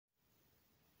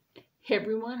Hey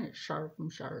everyone, it's Char from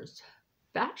Char's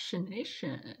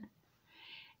Fascination.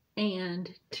 And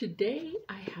today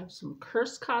I have some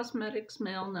Curst Cosmetics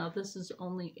mail. Now this is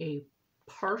only a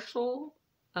partial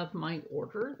of my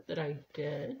order that I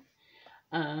did.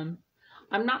 I'm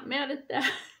not mad at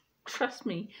that. Trust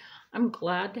me, I'm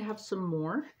glad to have some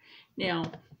more.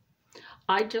 Now,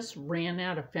 I just ran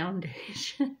out of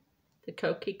foundation, the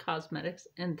Kosmetics,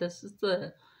 and this is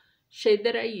the shade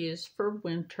that I use for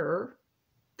winter.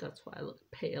 That's why I look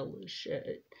pale as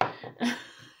shit.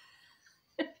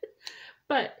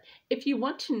 But if you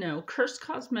want to know, Curst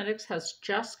Cosmetics has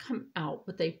just come out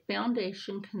with a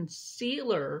foundation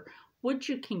concealer, which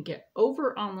you can get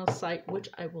over on the site, which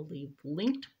I will leave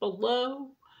linked below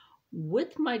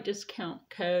with my discount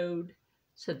code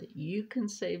so that you can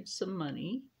save some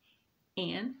money.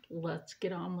 And let's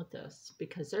get on with this,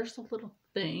 because there's a little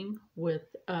thing with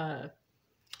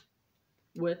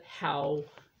how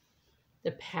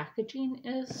the packaging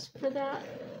is for that.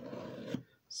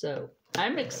 So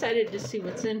I'm excited to see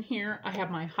what's in here. I have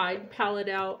my Hide palette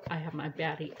out. I have my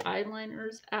Baddie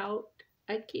eyeliners out.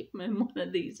 I keep them in one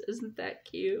of these. Isn't that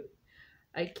cute?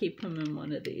 I keep them in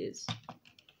one of these.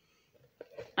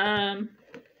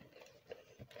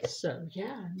 So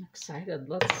yeah, I'm excited.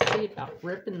 Let's see about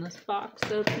ripping this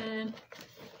box open.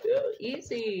 Ooh,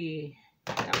 easy.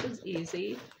 That was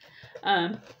easy.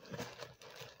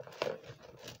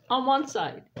 On one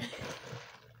side.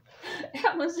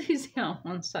 That was easy on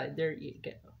one side. There you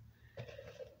go.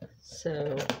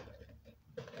 So,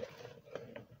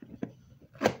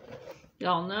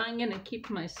 y'all know I'm going to keep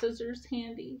my scissors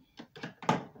handy.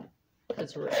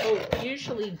 Because we're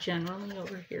usually generally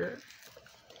over here.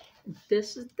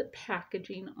 This is the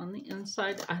packaging on the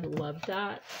inside. I love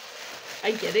that.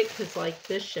 I get it because like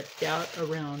this shipped out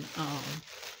around,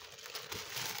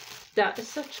 that is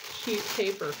such cute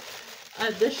paper.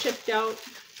 This shipped out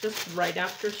just right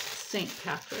after St.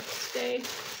 Patrick's Day.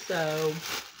 So,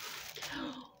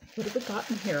 what have we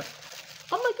got in here?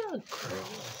 Oh my God, girl.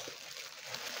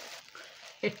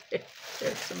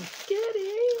 There's some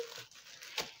goodies.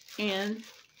 And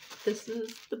this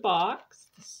is the box.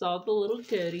 This is all the little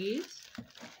goodies.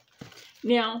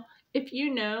 Now, if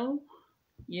you know,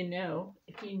 you know.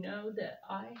 If you know that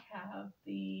I have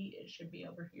the, it should be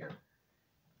over here.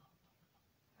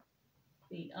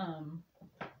 The,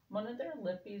 one of their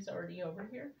lippies already over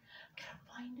here. I gotta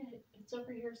find it. It's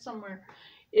over here somewhere.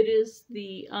 It is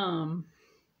the, one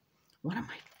of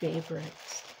my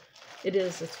favorites. It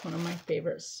is. It's one of my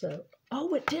favorites. So,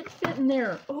 oh, it did fit in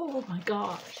there. Oh my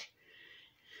gosh.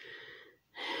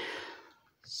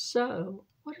 So,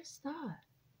 what is that?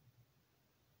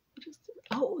 What is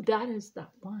that? Oh, that is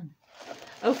that one.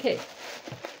 Okay.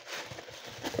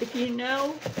 If you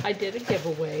know, I did a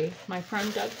giveaway. My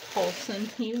friend Doug Paulson,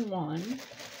 he won.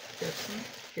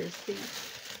 Here's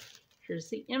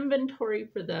the inventory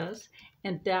for this.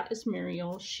 And that is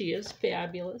Muriel. She is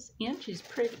fabulous and she's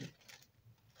pretty.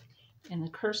 And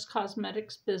the Curst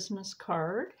Cosmetics business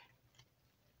card.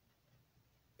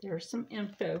 There's some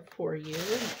info for you.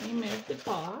 Let me move the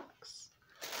box.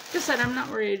 Like I said, I'm not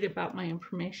worried about my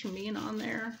information being on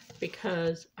there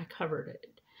because I covered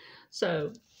it.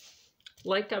 So,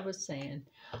 like I was saying,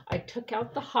 I took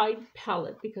out the Hide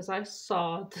palette because I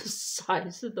saw the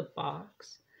size of the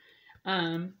box.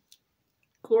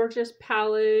 Gorgeous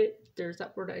palette. There's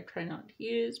that word I try not to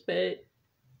use, but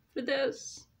for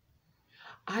this,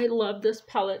 I love this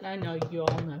palette, and I know you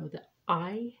all know that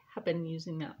I have been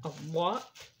using that a lot.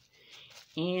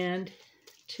 And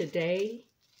today,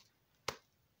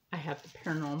 I have the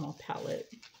Paranormal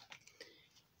palette.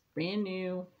 Brand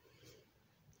new.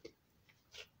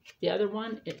 The other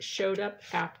one, it showed up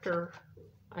after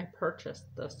I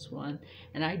purchased this one.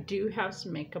 And I do have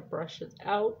some makeup brushes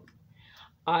out.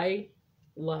 I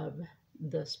love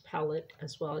this palette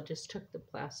as well. I just took the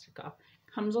plastic off.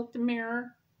 Comes with the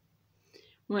mirror.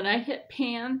 When I hit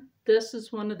pan, this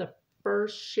is one of the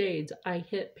first shades I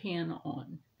hit pan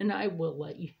on. And I will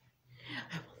let you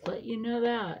know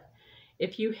that.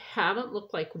 If you haven't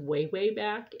looked like way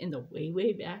back in the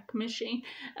way back machine,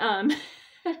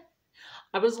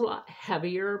 I was a lot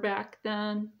heavier back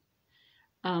then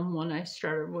when I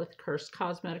started with Curst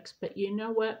Cosmetics. But you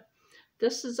know what?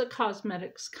 This is a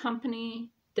cosmetics company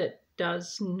that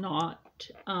does not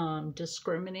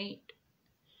discriminate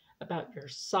about your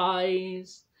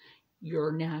size,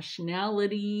 your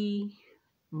nationality,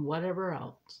 whatever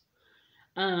else.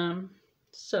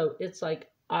 So it's like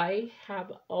I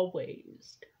have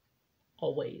always,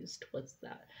 what's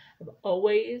that? I've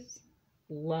always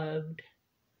loved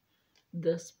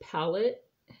this palette.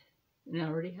 And I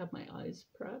already have my eyes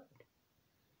prepped.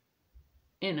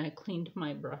 And I cleaned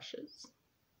my brushes.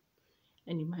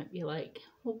 And you might be like,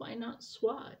 well, why not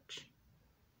swatch?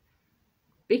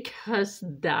 Because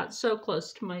that's so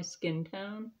close to my skin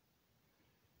tone,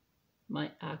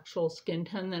 my actual skin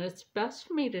tone, that it's best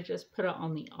for me to just put it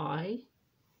on the eye.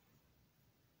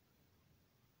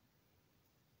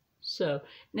 So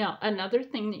now another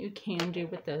thing that you can do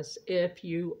with this, if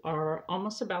you are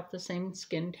almost about the same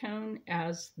skin tone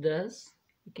as this,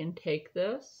 you can take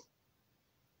this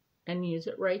and use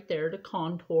it right there to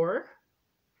contour.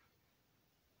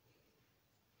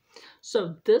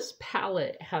 So this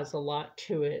palette has a lot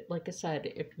to it. Like I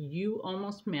said, if you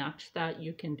almost match that,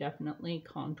 you can definitely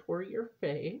contour your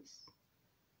face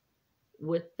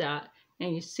with that.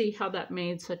 And you see how that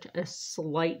made such a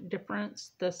slight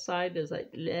difference? This side is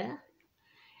like, bleh,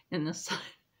 and this side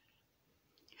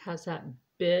has that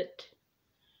bit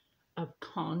of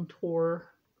contour.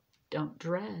 Don't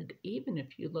dread, even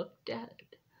if you look dead.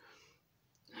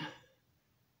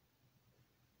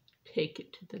 Take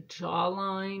it to the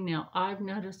jawline. Now, I've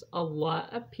noticed a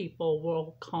lot of people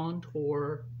will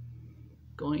contour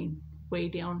going way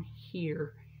down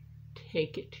here.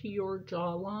 Take it to your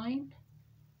jawline.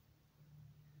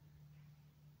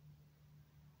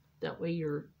 That way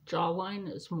your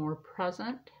jawline is more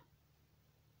present.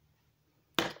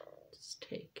 Just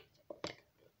take it.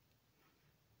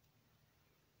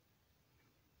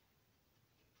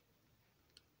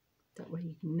 That way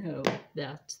you know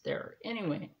that's there.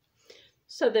 Anyway.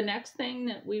 So the next thing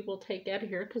that we will take out of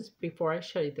here, because before I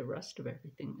show you the rest of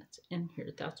everything that's in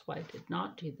here, that's why I did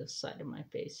not do this side of my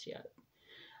face yet.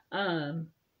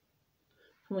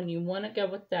 When you want to go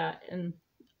with that, and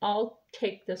I'll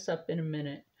take this up in a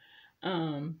minute,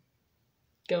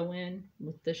 go in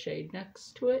with the shade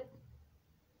next to it.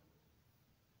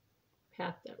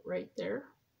 Pat that right there.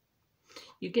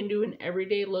 You can do an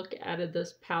everyday look out of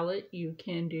this palette. You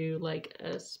can do like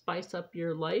a spice up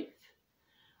your life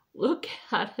look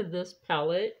out of this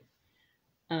palette.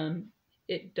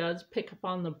 It does pick up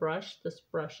on the brush. This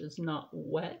brush is not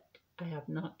wet. I have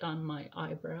not done my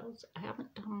eyebrows. I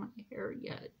haven't done my hair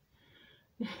yet.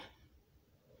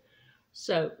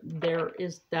 So there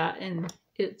is that, and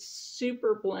it's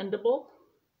super blendable.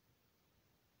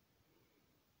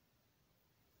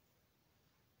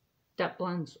 That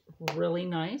blends really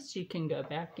nice. You can go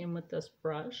back in with this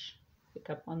brush, pick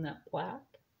up on that black.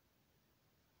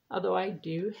 Although I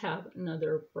do have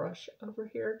another brush over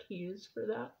here to use for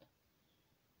that.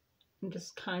 And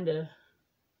just kind of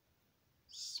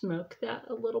smoke that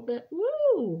a little bit.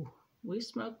 Woo! We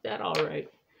smoked that all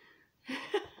right.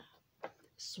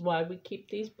 This is why we keep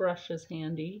these brushes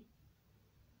handy.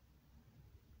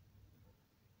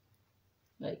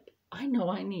 Like, I know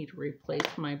I need to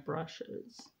replace my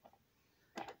brushes.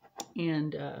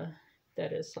 And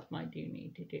that is something I do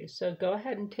need to do. So go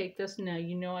ahead and take this. Now,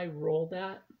 you know I roll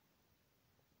that,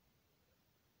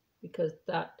 because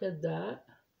that did that.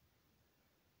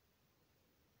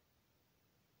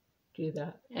 Do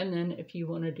that. And then if you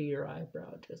want to do your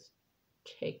eyebrow, just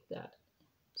take that,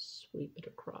 sweep it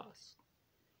across,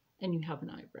 and you have an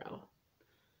eyebrow.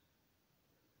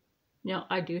 Now,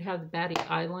 I do have the Batty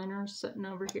eyeliner sitting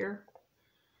over here.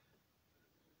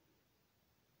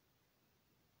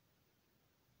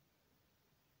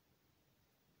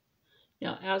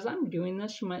 Now, as I'm doing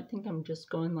this, you might think I'm just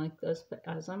going like this, but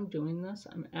as I'm doing this,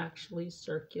 I'm actually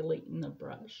circulating the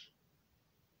brush.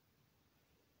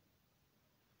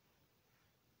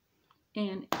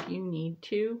 And if you need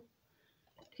to,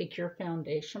 take your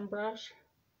foundation brush,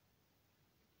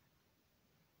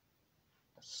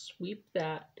 sweep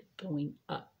that going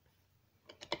up.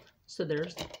 So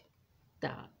there's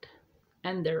that.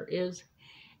 And there is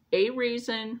a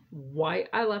reason why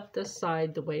I left this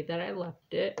side the way that I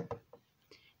left it.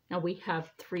 Now we have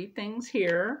 3 things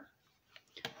here.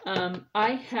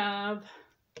 I have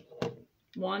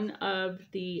one of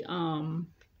the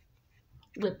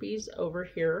lippies over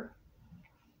here.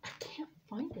 I can't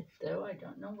find it though. I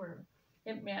don't know where.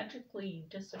 It magically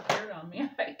disappeared on me,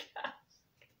 I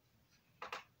guess.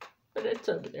 But it's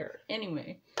over there.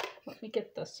 Anyway, let me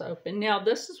get this open. Now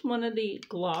this is one of the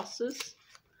glosses.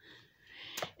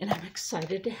 And I'm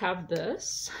excited to have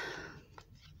this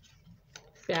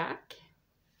back.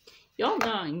 Y'all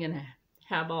know I'm going to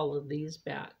have all of these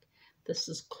back. This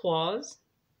is Claws.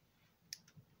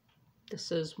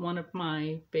 This is one of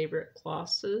my favorite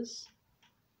glosses.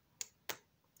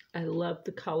 I love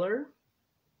the color.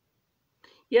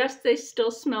 Yes, they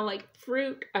still smell like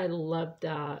fruit. I love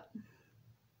that.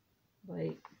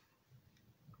 Like,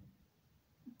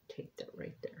 take that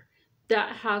right there.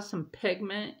 That has some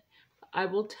pigment. I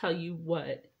will tell you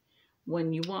what.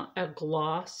 When you want a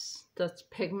gloss that's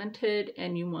pigmented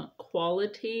and you want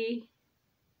quality,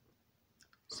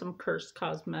 some Curst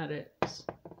Cosmetics.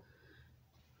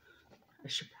 I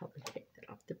should probably take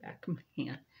that off the back of my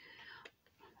hand.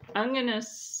 I'm going to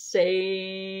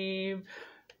save,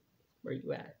 where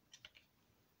you at?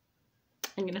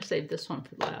 I'm going to save this one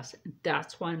for last.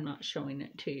 That's why I'm not showing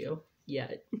it to you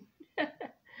yet.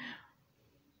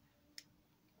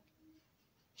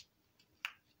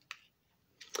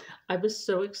 I was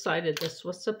so excited. This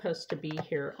was supposed to be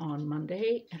here on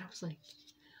Monday. And I was like,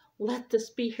 let this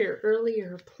be here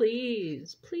earlier,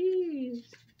 please, please.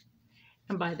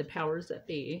 And by the powers that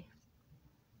be.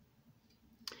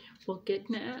 Well,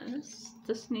 goodness,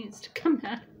 this needs to come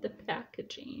out of the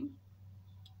packaging.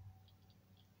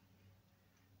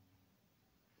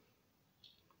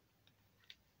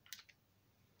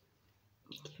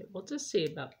 Okay, we'll just see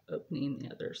about opening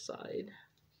the other side.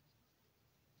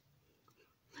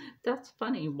 That's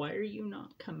funny. Why are you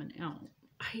not coming out?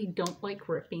 I don't like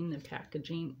ripping the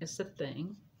packaging. It's the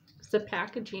thing. The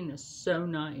packaging is so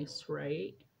nice,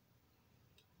 right?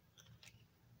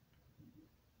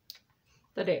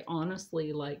 That I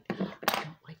honestly I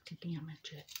don't like to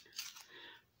damage it.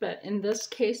 But in this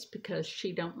case, because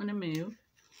she don't want to move,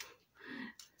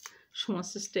 she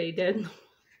wants to stay dead.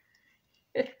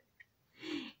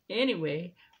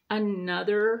 Anyway,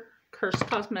 another Curst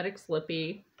Cosmetics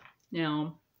lippy.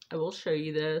 Now, I will show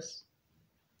you this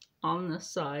on this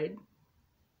side.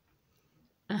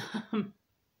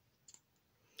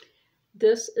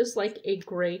 This is like a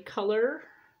gray color.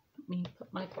 Let me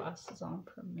put my glasses on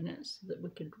for a minute so that we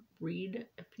could read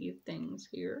a few things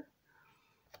here.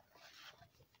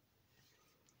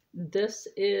 This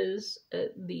is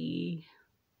the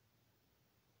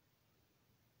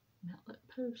Matte Lip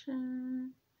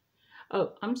Potion.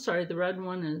 Oh, I'm sorry. The red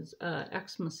one is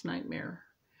Xmas Nightmare.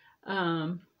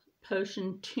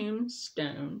 Potion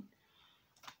Tombstone.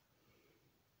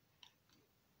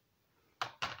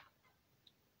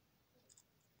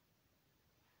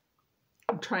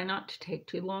 Try not to take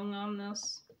too long on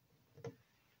this.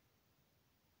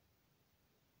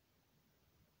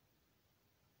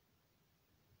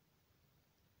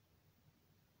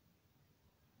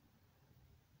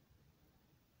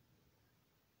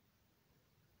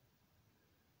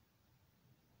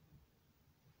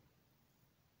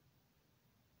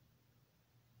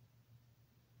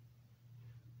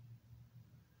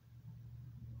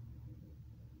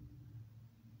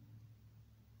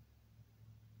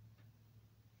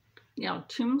 Now,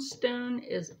 Tombstone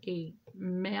is a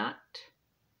matte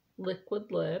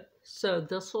liquid lip, so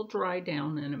this will dry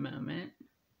down in a moment.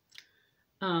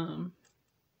 I'll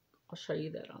show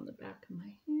you that on the back of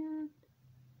my hand.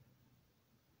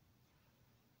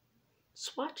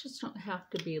 Swatches don't have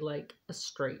to be like a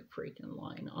straight freaking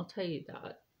line, I'll tell you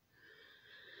that.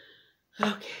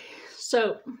 Okay,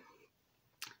 so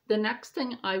the next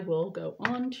thing I will go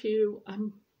on to,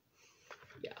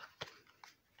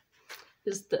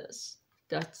 is this.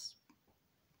 That's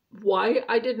why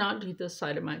I did not do this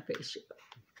side of my face yet.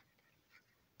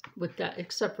 With that,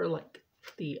 except for like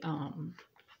the,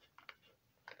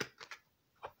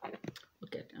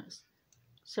 look at this.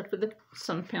 Except for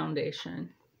some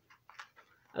foundation.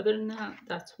 Other than that,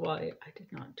 that's why I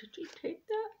did not. Did you take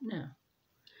that? No.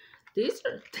 These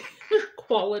are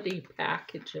quality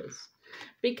packages.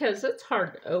 Because it's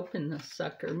hard to open this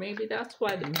sucker. Maybe that's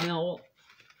why the mail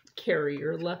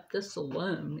carrier left this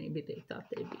alone. Maybe they thought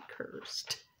they'd be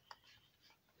cursed.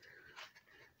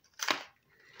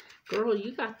 Girl,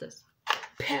 you got this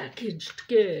packaged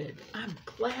good. I'm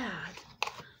glad.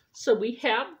 So we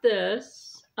have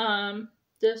this.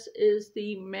 This is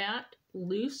the matte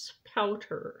loose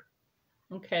powder.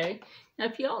 Okay. Now,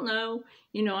 if y'all know,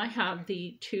 you know I have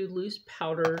the 2 loose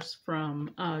powders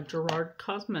from Gerard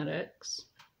Cosmetics.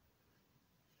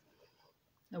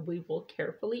 Now we will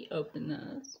carefully open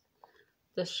this.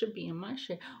 This should be in my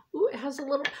shade. Ooh, it has a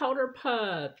little powder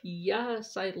puff.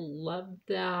 Yes, I love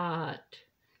that.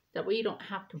 That way you don't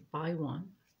have to buy one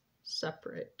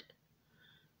separate.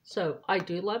 So I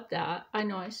do love that. I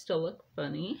know I still look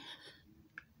funny.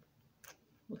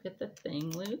 Look at the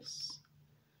thing loose.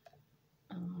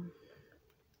 The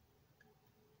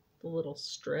little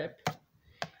strip.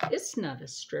 It's not a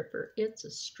stripper. It's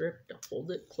a strip to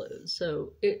hold it closed.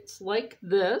 So it's like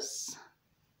this.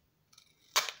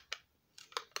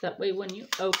 That way when you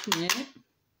open it,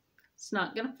 it's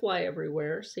not going to fly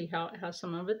everywhere. See how it has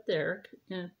some of it there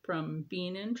from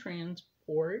being in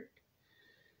transport.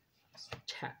 Let's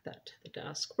tack that to the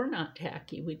desk. We're not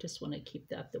tacky. We just want to keep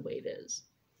that the way it is.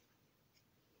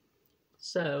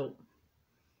 So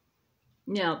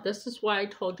now this is why I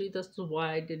told you this is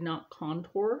why I did not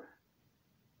contour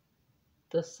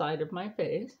this side of my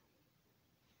face.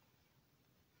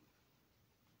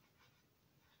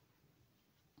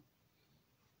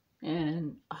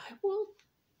 And I will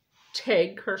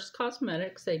tag Curst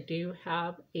Cosmetics. They do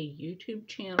have a YouTube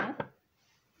channel.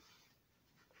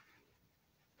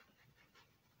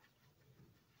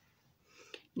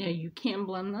 Now you can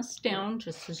blend this down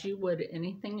just as you would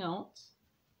anything else.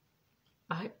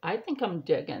 I think I'm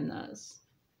digging this.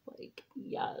 Like,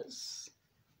 yes.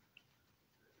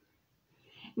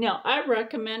 Now I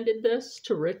recommended this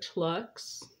to Rich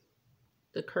Lux,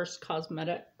 the Curst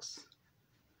Cosmetics.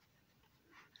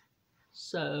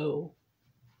 So,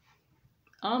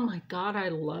 oh my God, I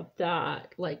love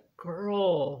that. Like,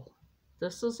 girl,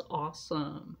 this is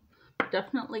awesome.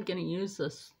 Definitely gonna use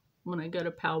this when I go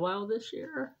to powwow this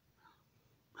year.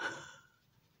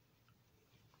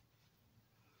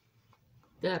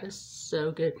 That is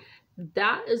so good.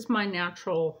 That is my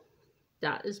natural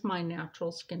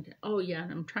skin tone. Oh yeah,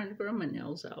 and I'm trying to grow my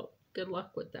nails out. Good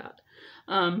luck with that.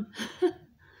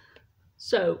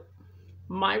 So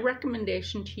my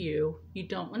recommendation to you, you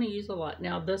don't want to use a lot.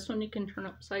 Now this one you can turn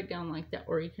upside down like that,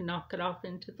 or you can knock it off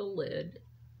into the lid.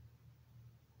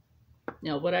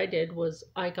 Now what I did was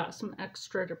I got some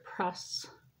extra to press.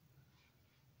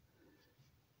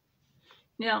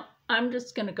 Now I'm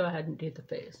just going to go ahead and do the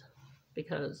face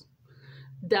because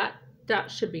that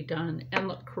should be done and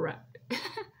look correct.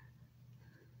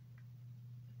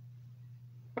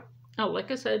 Now,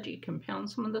 like I said, you can pound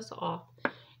some of this off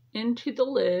into the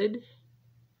lid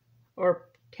or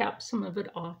tap some of it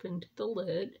off into the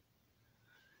lid.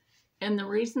 And the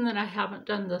reason that I haven't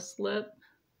done this lip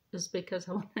is because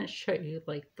I want to show you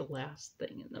like the last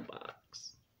thing in the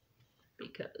box,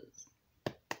 because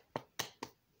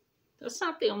that's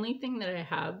not the only thing that I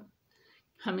have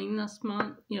coming this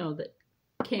month, you know, that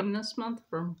came this month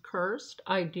from Curst.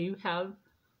 I do have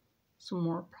some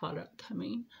more product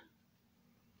coming.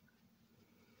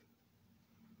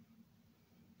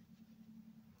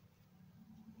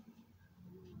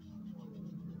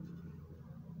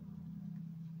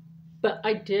 But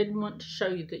I did want to show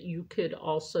you that you could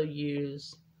also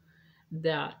use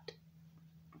that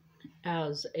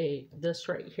as this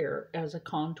right here as a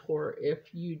contour if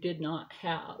you did not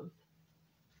have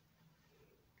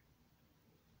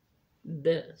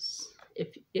this.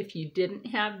 If you didn't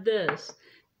have this,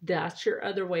 that's your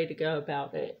other way to go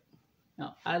about it.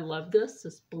 Now, I love this.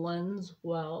 This blends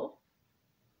well.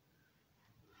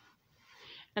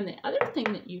 And the other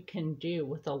thing that you can do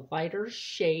with a lighter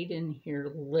shade in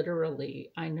here,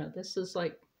 literally, I know this is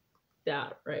like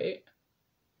that, right?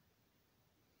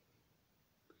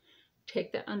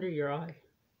 Take that under your eye.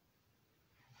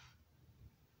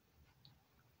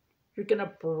 You're going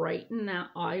to brighten that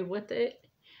eye with it.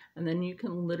 And then you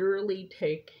can literally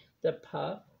take the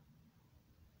puff,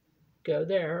 go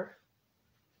there,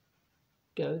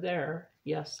 go there.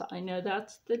 Yes, I know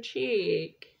that's the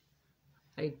cheek.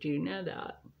 I do know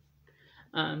that.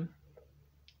 And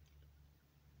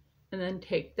then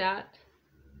take that.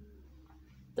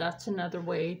 That's another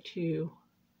way to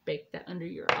bake that under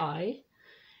your eye.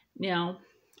 Now,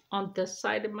 on this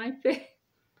side of my face,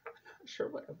 I'm not sure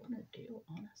what I want to do,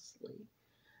 honestly.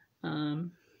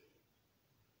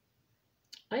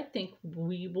 I think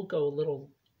we will go a little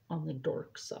on the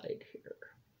dark side here.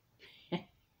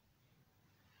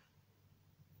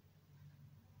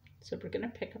 So we're going to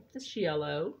pick up this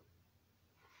yellow,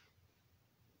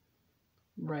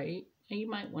 right? And you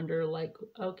might wonder, like,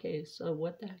 okay, so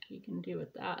what the heck you can do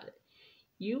with that?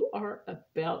 You are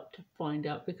about to find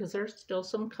out, because there's still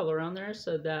some color on there,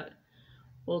 so that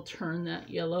will turn that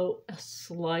yellow a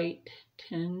slight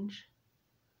tinge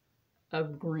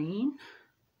of green.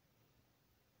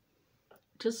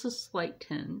 Just a slight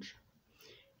tinge.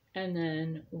 And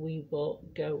then we will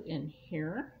go in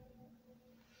here,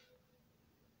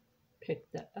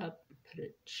 pick that up, put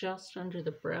it just under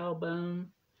the brow bone.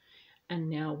 And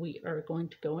now we are going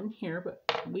to go in here,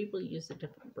 but we will use a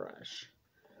different brush.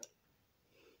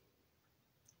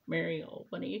 Mariel,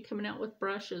 when are you coming out with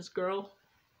brushes, girl?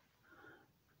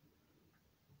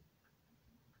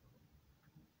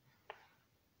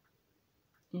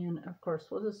 And of course,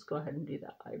 we'll just go ahead and do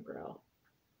that eyebrow.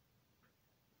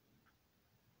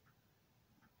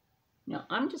 Now,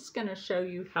 I'm just going to show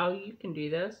you how you can do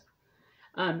this.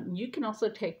 You can also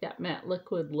take that matte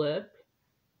liquid lip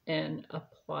and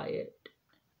apply it.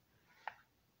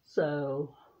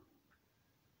 So,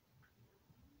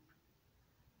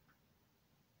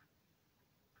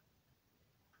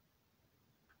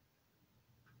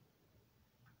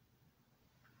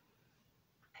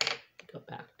 go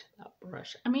back to that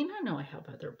brush. I mean, I know I have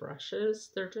other brushes.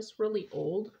 They're just really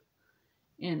old.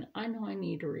 And I know I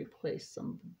need to replace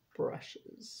some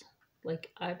brushes.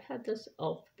 Like, I've had this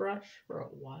e.l.f. brush for a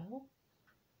while.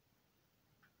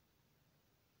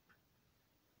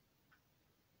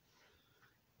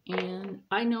 And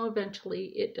I know eventually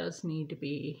it does need to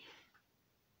be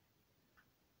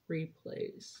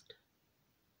replaced.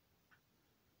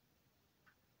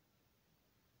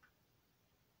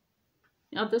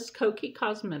 Now this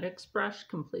Kosmetics brush,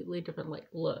 completely different. Like,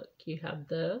 look, you have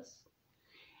this,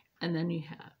 and then you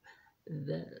have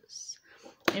this,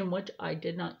 in which I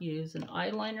did not use an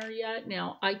eyeliner yet.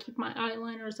 Now, I keep my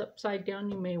eyeliners upside down.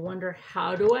 You may wonder,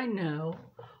 how do I know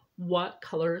what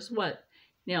color is what?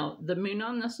 Now, the moon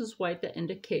on this is white. That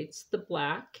indicates the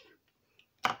black,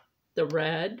 the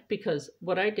red, because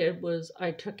what I did was I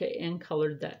took it and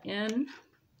colored that in.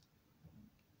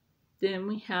 Then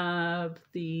we have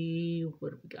the,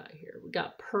 what do we got here? We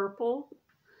got purple,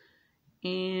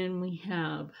 and we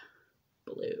have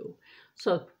blue.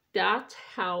 So that's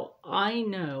how I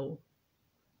know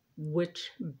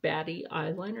which baddie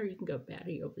eyeliner, you can go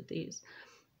baddie over these,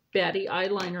 baddie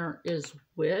eyeliner is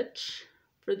which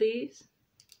for these,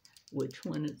 which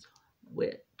one is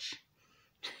which.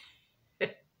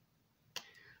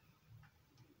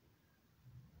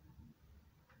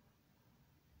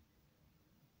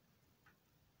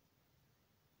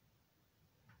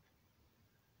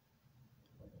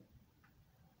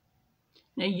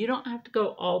 Now you don't have to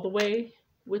go all the way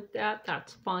with that,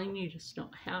 that's fine, you just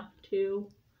don't have to.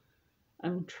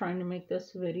 I'm trying to make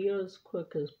this video as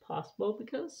quick as possible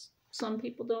because some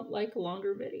people don't like a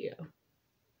longer video.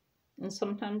 And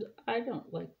sometimes I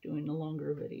don't like doing a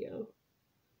longer video.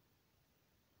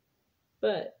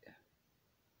 But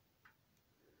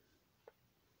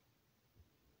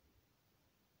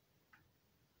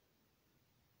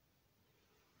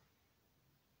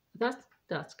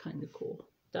that's kind of cool.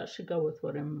 That should go with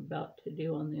what I'm about to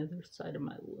do on the other side of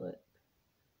my lip.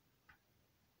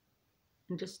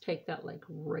 And just take that like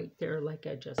right there like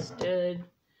I just did.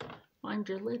 Find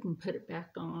your lid and put it back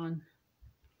on.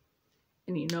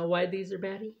 And you know why these are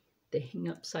baddie? They hang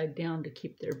upside down to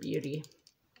keep their beauty.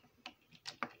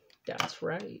 That's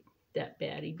right, that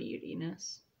baddie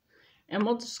beautiness. And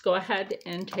we'll just go ahead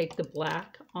and take the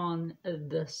black on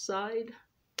this side.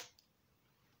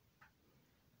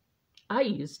 I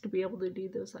used to be able to do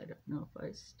this. I don't know if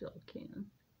I still can.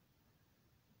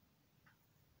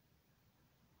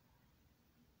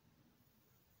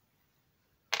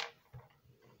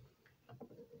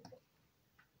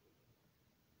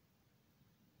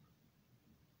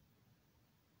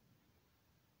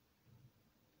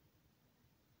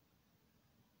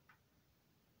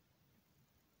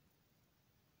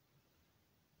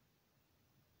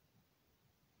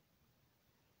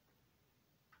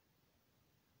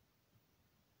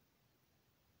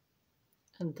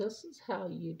 And this is how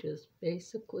you just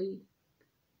basically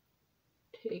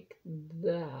take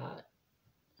that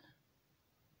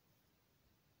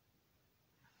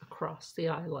across the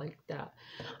eye like that.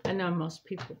 I know most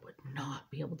people would not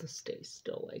be able to stay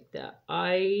still like that.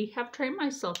 I have trained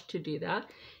myself to do that.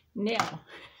 Now,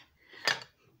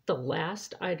 the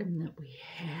last item that we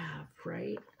have,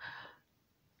 right?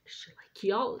 Like,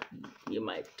 y'all, you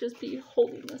might just be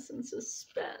holding this in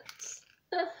suspense.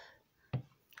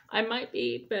 I might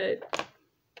be, but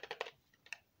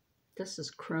this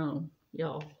is chrome,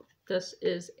 y'all. This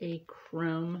is a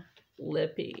chrome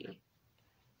lippy.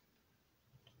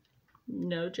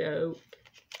 No joke.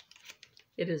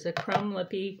 It is a chrome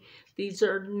lippy. These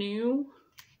are new.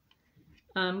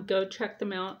 Go check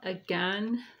them out.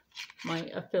 Again, my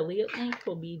affiliate link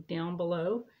will be down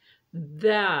below.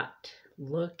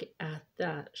 Look at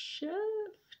that shift.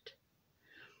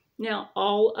 Now,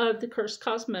 all of the Curst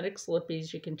Cosmetics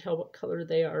lippies, you can tell what color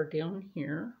they are down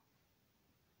here.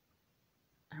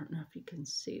 I don't know if you can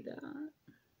see that.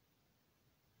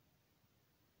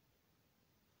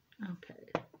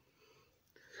 Okay.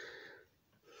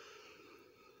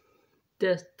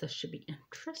 This should be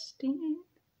interesting.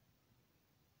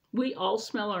 We all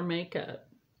smell our makeup.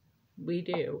 We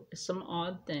do. It's some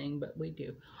odd thing, but we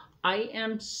do. I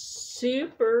am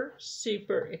super,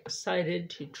 super excited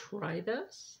to try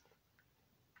this.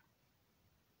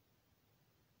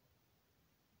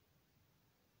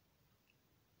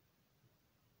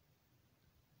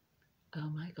 Oh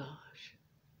my gosh.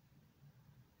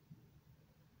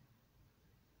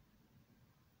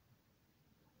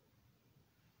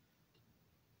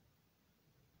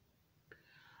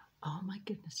 Oh my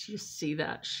goodness, you see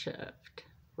that shift,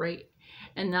 right?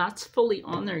 And that's fully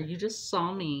on there. You just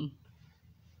saw me.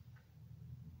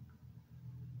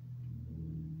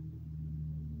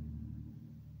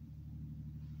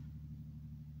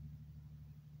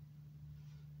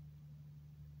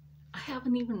 I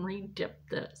haven't even re-dipped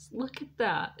this. Look at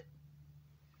that.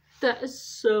 That is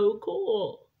so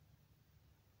cool.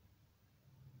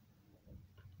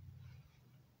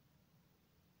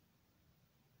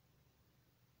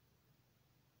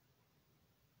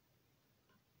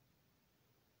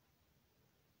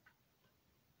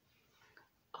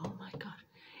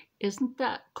 Isn't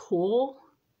that cool?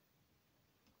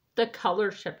 The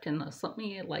color shift in this. Let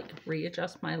me like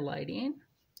readjust my lighting.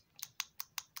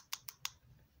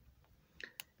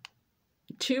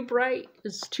 Too bright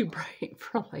is too bright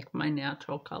for like my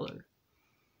natural color.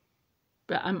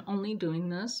 But I'm only doing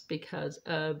this because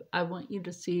of, I want you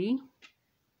to see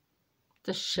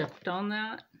the shift on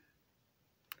that.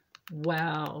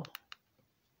 Wow.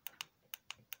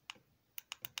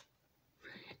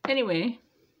 Anyway,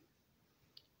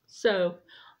 so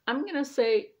I'm going to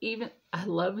say I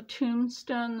love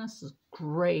Tombstone. This is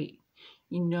great.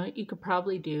 You know what you could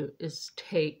probably do is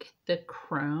take the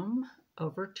chrome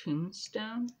over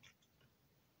Tombstone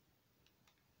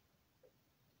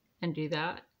and do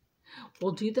that.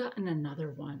 We'll do that in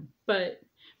another one. But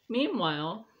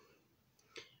meanwhile,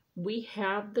 we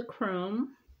have the chrome.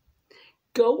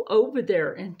 Go over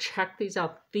there and check these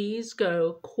out. These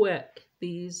go quick.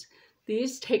 These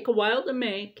take a while to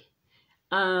make.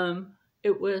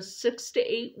 It was 6 to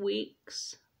 8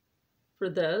 weeks for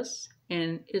this,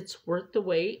 and it's worth the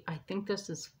wait. I think this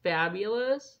is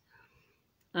fabulous.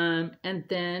 And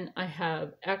then I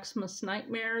have Xmas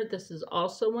Nightmare. This is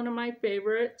also one of my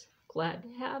favorites. Glad to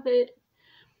have it.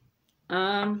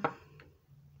 I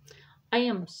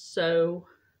am so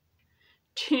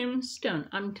Tombstone.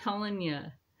 I'm telling you,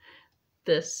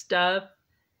 this stuff.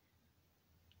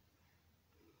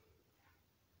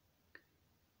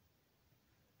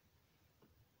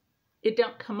 It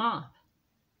don't come off.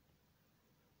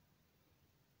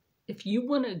 If you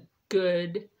want a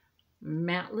good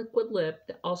matte liquid lip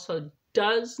that also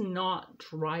does not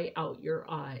dry out your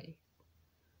eye,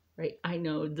 right? I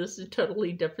know this is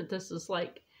totally different. This is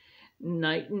like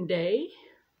night and day.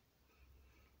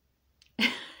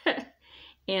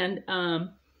 And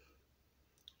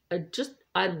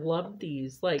I love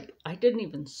these. Like, I didn't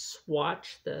even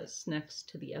swatch this next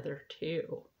to the other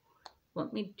two.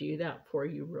 Let me do that for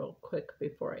you real quick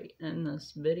before I end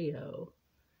this video,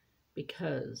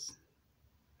 because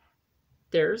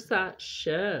there's that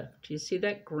shift. You see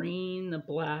that green, the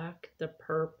black, the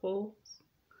purples?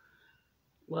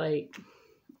 Like,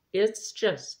 it's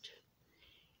just,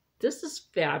 this is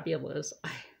fabulous.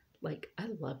 I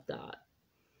love that.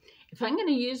 If I'm going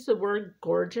to use the word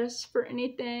gorgeous for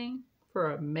anything,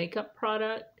 for a makeup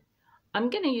product, I'm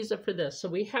going to use it for this. So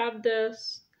we have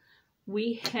this.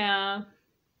 We have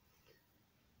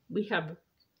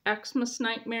Xmas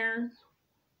Nightmare.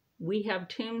 We have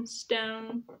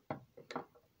Tombstone.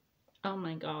 Oh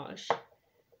my gosh.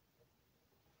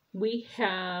 We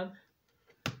have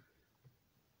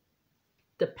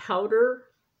the powder.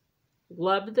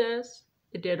 Love this.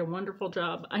 It did a wonderful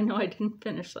job. I know I didn't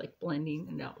finish like blending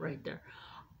it out right there.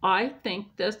 I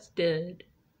think this did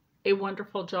a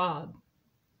wonderful job.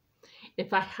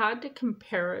 If I had to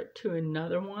compare it to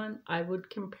another one, I would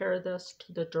compare this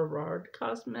to the Gerard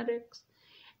Cosmetics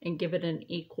and give it an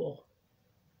equal.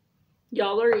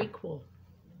 Y'all are equal.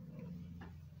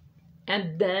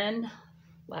 And then,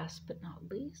 last but not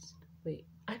least, wait,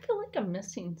 I feel like I'm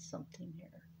missing something here.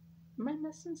 Am I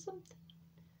missing something?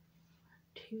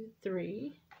 2,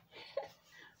 3.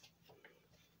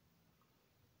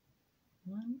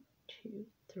 1, 2,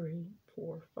 3,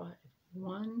 4, 5.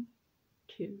 1,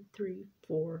 2, 3,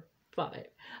 4, 5.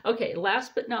 Okay,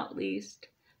 last but not least,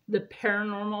 the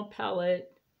Paranormal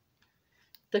palette.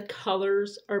 The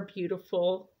colors are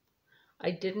beautiful.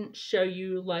 I didn't show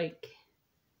you like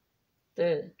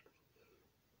the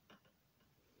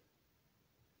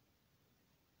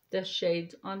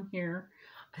shades on here.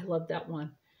 I love that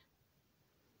one.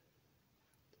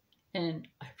 And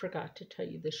I forgot to tell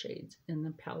you the shades in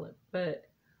the palette, but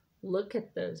look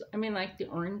at those. I mean, like the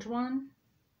orange one,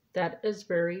 that is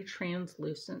very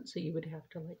translucent, so you would have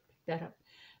to like pick that up.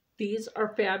 These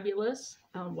are fabulous.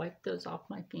 I'll wipe those off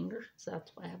my fingers.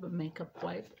 That's why I have a makeup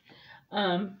wipe.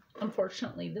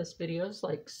 Unfortunately, this video is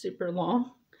like super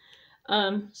long.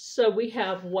 So we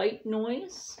have White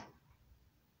Noise,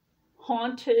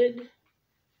 Haunted,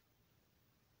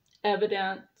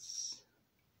 Evidence,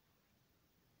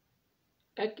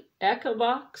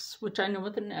 Echovox, which I know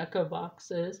what an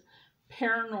Echovox is,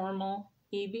 Paranormal,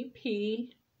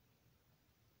 EVP,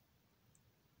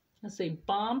 let's see,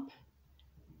 Bump,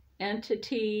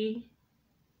 Entity,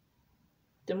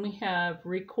 then we have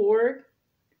Record,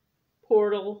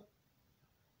 Portal,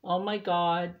 Oh My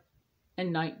God,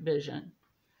 and Night Vision.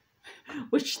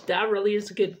 Which that really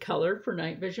is a good color for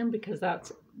night vision, because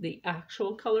that's the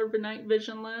actual color of a night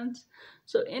vision lens.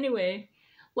 So anyway,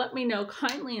 let me know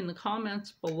kindly in the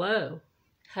comments below,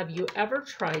 have you ever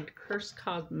tried Curst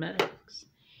Cosmetics?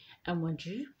 And would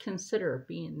you consider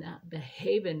being that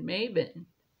behaving maven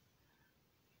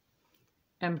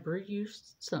and brew you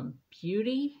some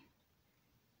beauty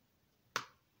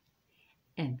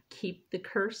keep the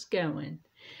curse going.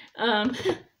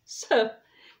 So,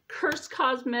 Curst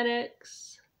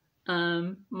Cosmetics.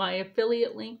 My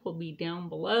affiliate link will be down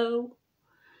below.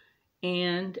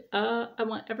 And I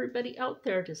want everybody out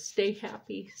there to stay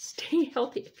happy, stay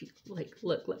healthy. If you like,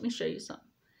 look, let me show you something.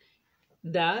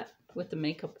 That with the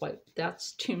makeup wipe,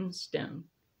 that's Tombstone.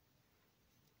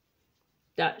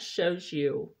 That shows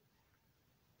you're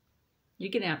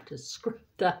gonna have to scrub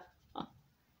the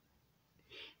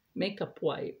makeup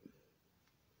wipe.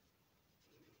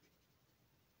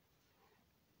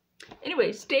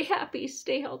 Anyway, stay happy,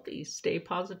 stay healthy, stay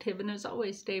positive, and as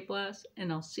always, stay blessed.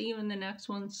 And I'll see you in the next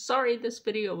one. Sorry this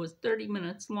video was 30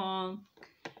 minutes long,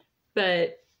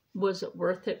 but was it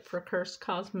worth it for Curst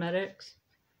Cosmetics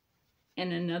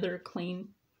and another clean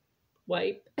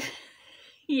wipe?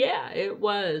 Yeah, it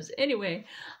was. Anyway,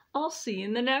 I'll see you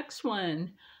in the next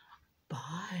one.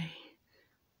 Bye.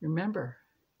 Remember,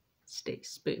 stay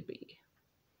spoopy.